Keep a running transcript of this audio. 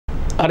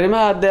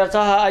arrimaha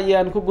deeqaha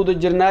ayaan ku guda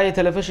jirnay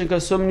telefishinka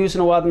Som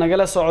Newsna waad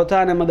nagala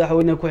socotaan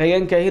madaxweyne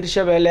ku-xigeenka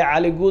Hirshabelle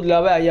Cali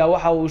Guudlaabe ayaa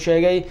waxa uu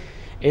sheegay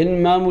in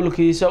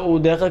maamulkiisa uu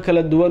deeqo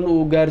kala duwan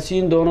uu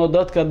gaarsiin doono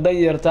dadka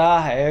danyarta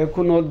ah ee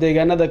ku nool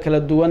deegaanada kala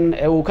duwan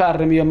ee uu ka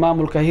arrimiyo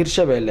maamulka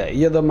Hirshabelle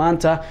iyadoo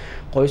maanta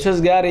qoysas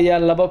gaaraya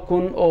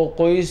 2,000 oo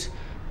qoys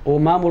oo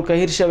maamulka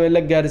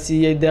Hirshabelle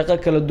gaarsiiyay deeqo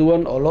kala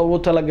duwan oo loogu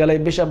talagalay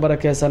bisha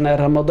barakeysan ee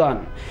Ramadaan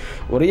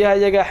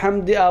wariyahayaga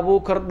Xamdi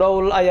Abuukar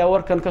Dhowl ayaa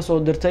warkan ka soo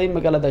dirtay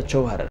magaalada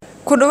Jowhar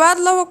ku dhawaad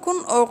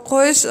 2,000 oo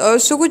qoys oo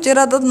isugu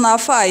jira dad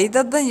naafa ah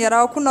dad danyar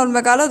ah ku nool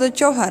magaalada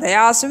Jowhar ee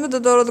caasimadda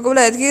dowlad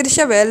goboleedka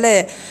Hirshabelle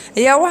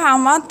ayaa waxaa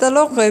maanta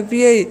loo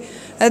qaybiyay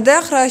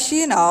deeq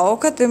raashin ah oo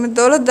ka timid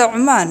dowladda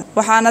Cumaan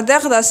waxaana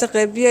deeqdaasi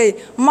qaybiyay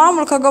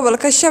maamulka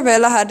gobolka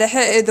Shabeellaha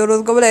Dhexe ee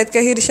dowlad goboleedka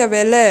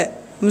Hirshabelle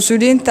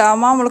مسؤولينta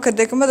maamulka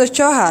degmada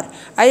Jowhar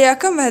ayaa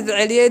ka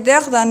mahadceliyay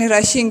deeqdan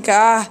raashinka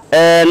ah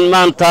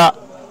maanta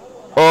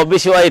oo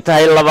bishu ay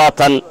tahay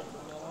 20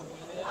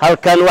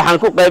 halkan waxaan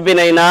ku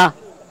qaybinaynaa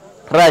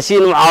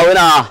raashin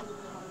mucaawina ah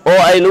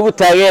oo ay nagu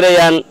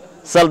taageerayaan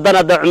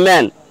saldanada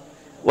Cumaan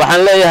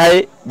waxaan leeyahay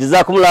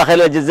jazaakumullahu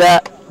khayr jazaa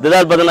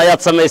dadaal badan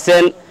ayaad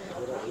sameyseen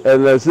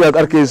sidaad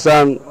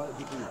arkaysaan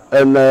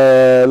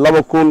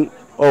 2,000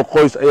 oo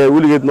qoys ayaa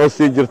wiligeed noo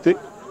sii jirtay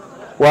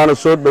وانا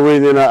soo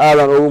dhaweynayna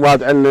aadan ugu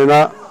mahad celinayna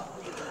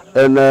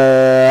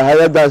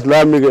hay'adda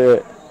islaamiga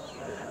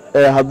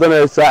ee haddana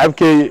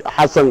saaxiibkay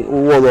Xasan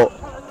uu wado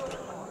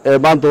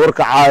maanta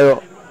warkacaayo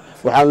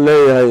waxaan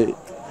leeyahay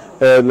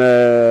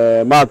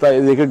maanta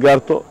idinka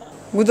gaarto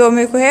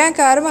gudoomiye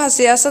ku-xigeenka arrimaha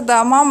siyaasadda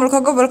maamulka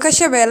gobolka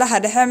Shabeellaha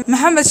Dhexe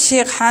Maxamed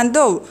Sheekh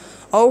Xandow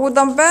oo ugu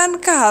dambeyn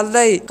ka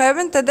hadlay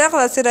qaybinta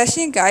deeqdaasi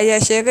raashinka ayaa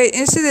sheegay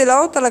in sidii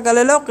loogu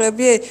talagalay loo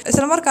qaybiyay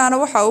isla markaana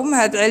waxa uu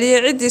mahad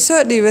celiyay cidii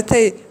soo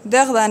dhiibatay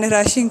deeqdaani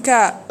raashinka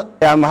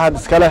yaa mahad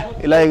iska leh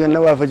ilaahayna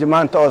waafaji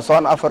maanta oo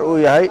soon afar uu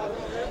yahay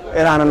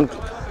inaanan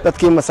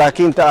dadkii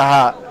masaakiinta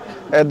ahaa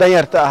ee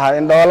danyarta ahaa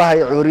in dhoolaha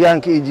iyo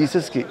cuuryaanka iyo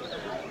jiisaski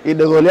iyo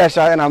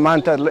dhagoolayaasha ina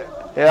maanta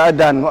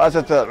aadan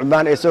mu'asasada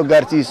Cumaan ee soo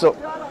gaarsiiso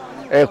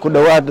ee ku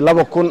dhawaad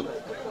 2,000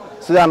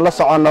 sidaan la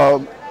socono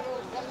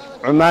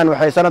Cumaan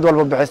waxay sanad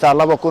walba bixisaa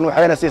 2,000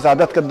 waxayna siisaa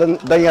dadka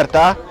danyarta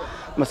ah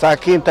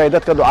masaakiinta iyo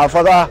dadka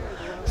ducaafada ah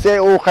si ay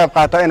u qayb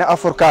qaataan in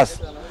afurkaas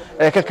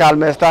ay ka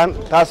kaalmeystaan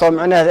taasoo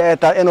macnaheedu ay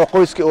tahay in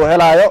qoyskii uu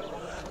helayo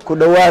ku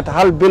dhawaad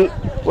 1 bil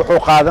wuxuu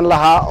qaadan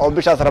lahaa oo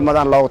bishaas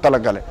Ramadaan loogu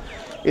talagalay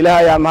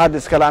ilaahay ayaa mahad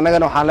iska leh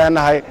anagana waxaan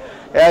leenahay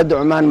aad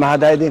Cumaan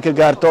mahad ay idinka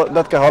gaarto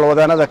dadka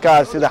howlwadanada ka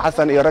sida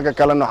Xasan iyo ragga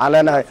kale waxaan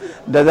leenahay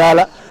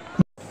dadaala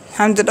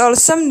Xamdi Dhowl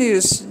Som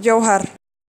News Jowhar.